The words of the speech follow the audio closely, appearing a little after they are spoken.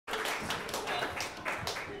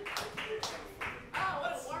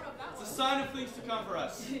sign of things to come for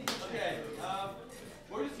us. Okay,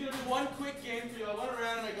 we're just gonna do one quick game for you. I went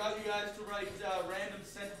around and I got you guys to write random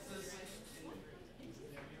sentences.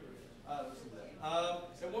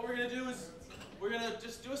 And what we're gonna do is we're gonna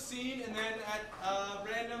just do a scene, and then at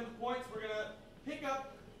random points we're gonna pick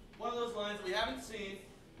up one of those lines that we haven't seen,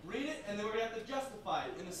 read it, and then we're gonna have to justify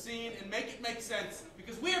it in the scene and make it make sense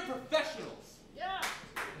because we are professionals. Yeah.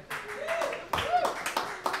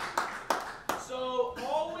 So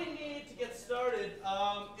all we need to get started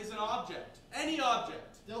is an object. Any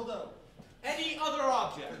object. Dildo. Any other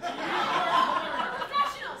object.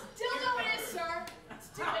 Professionals. Dildo it is, sir. Let's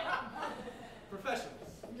do it. Professionals.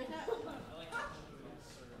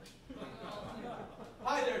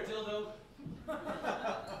 Hi there, Dildo.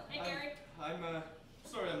 Hey, Gary. I'm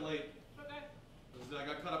sorry I'm late. Okay. I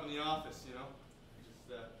got caught up in the office, you know.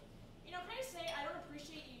 You know, can I say I don't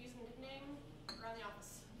appreciate you using the nickname around the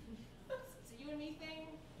office. It's a you and me thing.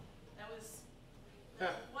 That was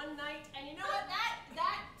one night, and you know what? That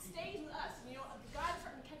stays with us. You know, the guys are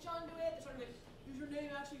starting to catch on to it. They're starting to go, is your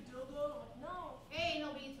name actually Dildo? I'm like, no. Hey,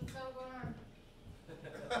 no beats. What's going on?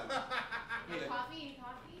 Any coffee? Any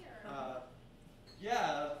coffee? Or?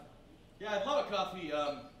 Yeah, I'd love a coffee.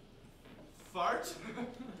 Fart?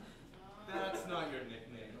 That's not your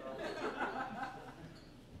nickname.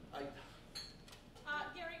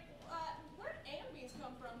 Gary, where did ambience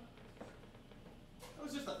come from? It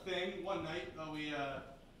was just a thing. One night, we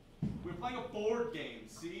were playing a board game.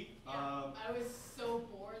 See? Yeah, I was so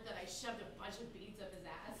bored that I shoved a bunch of beads up his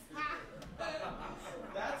ass.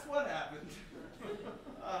 That's what happened.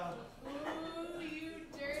 Ooh, you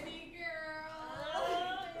dirty girl.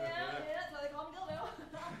 Yeah, that's why they call me Dildo.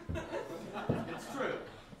 It's true.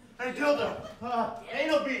 Hey, Dildo.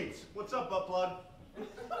 Anal beads. What's up, butt plug?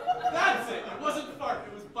 That's it. It wasn't fart.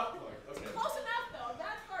 It was butt plug. Okay. Close enough, though.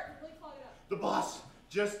 That fart can really clog it up. The boss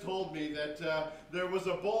just told me that there was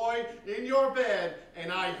a boy in your bed,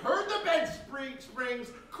 and I heard the bed springs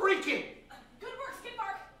creaking. Good work, Skid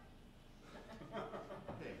Mark.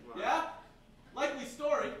 Hey, come on. Yeah? Likely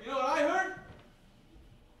story. You know what I heard?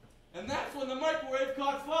 And that's when the microwave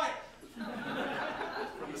caught fire. From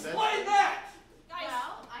the bed? Explain that! Guys.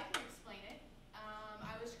 Well, I can explain it.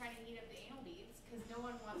 I was trying to heat up the anal beads because no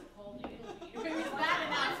one wants a cold anal bead. Is that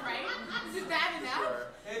enough, right? Is that enough?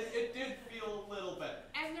 Sure. It did feel a little better.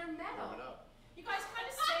 And they're metal. Warm it up. You guys kind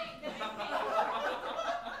of say that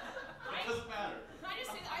It doesn't matter. Can I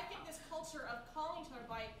just say that I think this culture of calling each other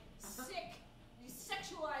by sick, these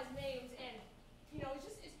sexualized names, and you know, it's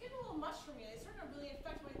getting a little much for me. It's starting to really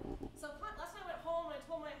affect my subconscious. Last time I went home and I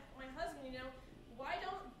told my husband, you know, why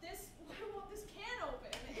won't this can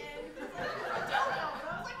open? And he was like, I don't know.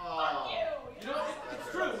 And I was like, fuck you. You know, it's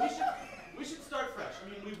true. We should start fresh.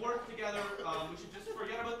 I mean, we work together. We should just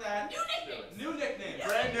forget about that. New nicknames. New nicknames.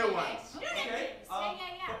 Brand new ones. New Okay. nicknames.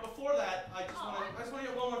 Yeah. But before that, I just want to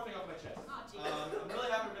get one more thing off my chest. Oh, geez. I'm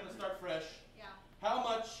really happy we're going to start fresh. Yeah. How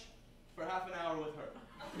much for half an hour with her?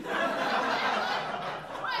 Trust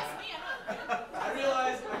me, I'm not. I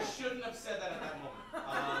realize I shouldn't have said that at that moment.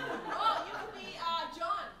 Oh, you can be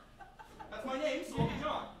John. That's my name, so I'll be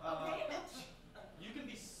John. Okay. You can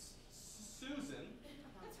be Susan.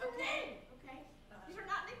 That's her name. Okay. These are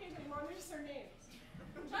not nicknames anymore. They're just her names.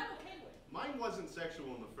 Which I'm okay with. Mine wasn't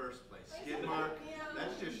sexual in the first place. Wait, Skid so- mark. yeah.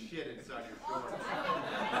 That's just shit inside your Oh, shorts.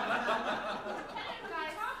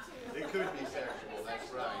 guys, talk to. It could be sexual. That's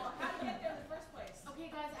right. How to get there in the first place? Okay,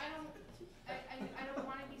 guys, I don't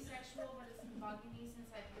want to be sexual, but it's been bugging me since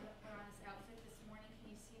I put on this outfit this morning.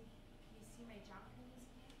 Can you see my jumper in this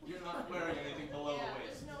pants? You're not wearing anything below the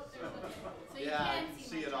waist. There's no. So you Yeah, I can can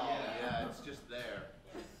see see it my all. jumper. Yeah, it's just there.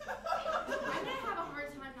 I'm gonna have a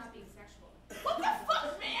hard time not being sexual. What the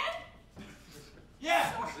fuck, man?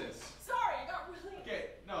 Yeah! What's this? Sorry, I got really.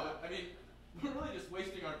 Okay, no, I mean, we're really just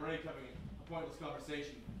wasting our break having a pointless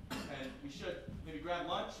conversation. And we should maybe grab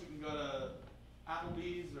lunch. We can go to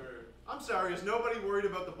Applebee's or... I'm sorry, is nobody worried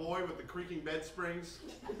about the boy with the creaking bed springs?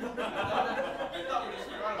 I thought we just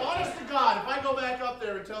forgot about Honest to God, if I go back up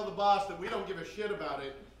there and tell the boss that we don't give a shit about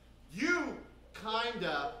it, you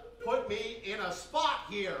kinda put me in a spot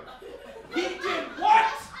here. He did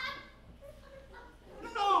what?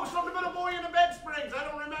 No, it was something about a boy in the bed springs. I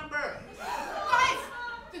don't remember. Guys,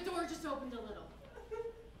 the door just opened a little. Oh,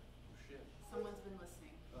 shit. Someone's been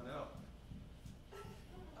listening. Oh no.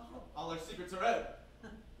 All our secrets are out.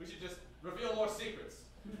 We should just reveal more secrets.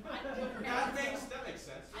 That makes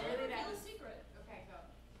sense. I didn't reveal a secret. Okay, go.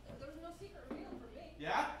 There was no secret revealed for me.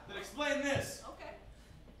 Yeah? Then explain this. Okay.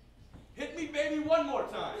 Hit me, baby, one more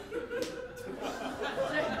time.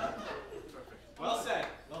 Well said.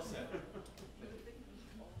 Well said.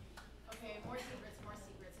 Okay, more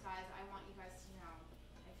secrets, guys. I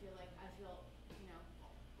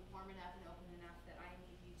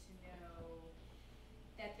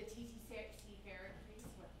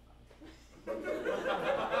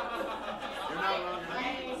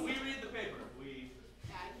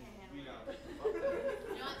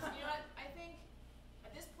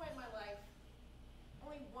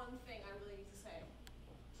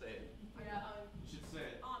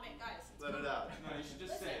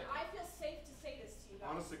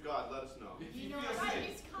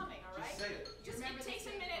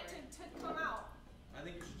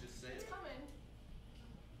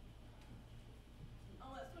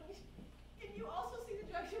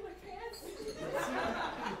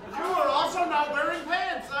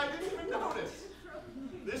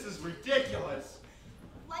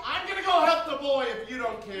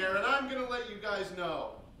don't care, and I'm going to let you guys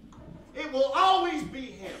know. It will always be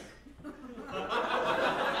him. Thank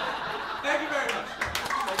you very much.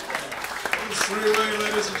 Threeway,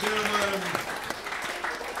 ladies and gentlemen.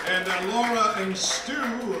 And Laura and Stu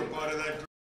are part of that group.